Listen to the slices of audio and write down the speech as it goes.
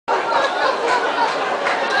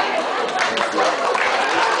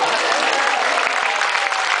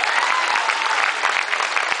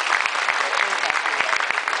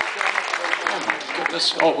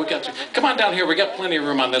this? Oh, we got you. Come on down here. We got plenty of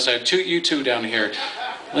room on this side. You two down here.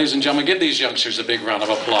 Ladies and gentlemen, give these youngsters a big round of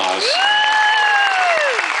applause.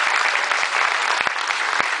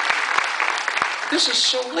 This is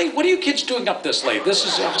so late. What are you kids doing up this late? This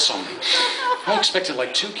is awesome. I expected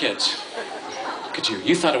like 2 kids. Look at you.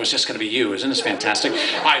 You thought it was just going to be you. Isn't this fantastic?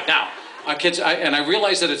 All right, now, kids, and I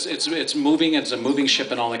realize that it's moving. It's a moving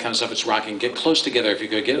ship and all that kind of stuff. It's rocking. Get close together if you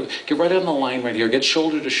could. Get right on the line right here. Get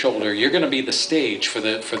shoulder to shoulder. You're going to be the stage for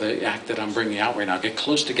the act that I'm bringing out right now. Get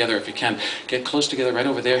close together if you can. Get close together right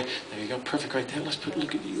over there. There you go. Perfect right there.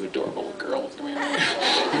 Look at you, adorable little girl.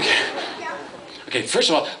 Okay. Okay, first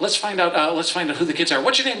of all, let's find out who the kids are.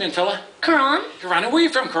 What's your name, man, fella? Karan. Karan, and where are you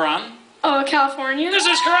from, Karan? Oh, California. This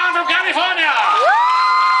is Karan from California!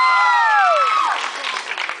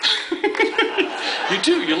 You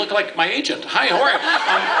do. You look like my agent. Hi, how are you?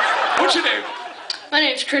 What's your name? My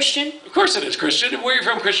name's Christian. Of course it is, Christian. And where are you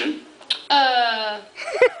from, Christian?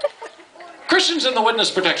 Christian's in the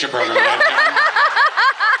Witness Protection Program.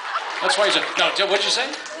 That's why he's a... No, what'd you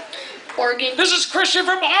say? Oregon. This is Christian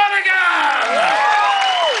from Oregon!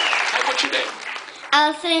 Hey, what's your name?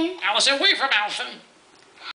 Allison. Allison, where are you from, Allison?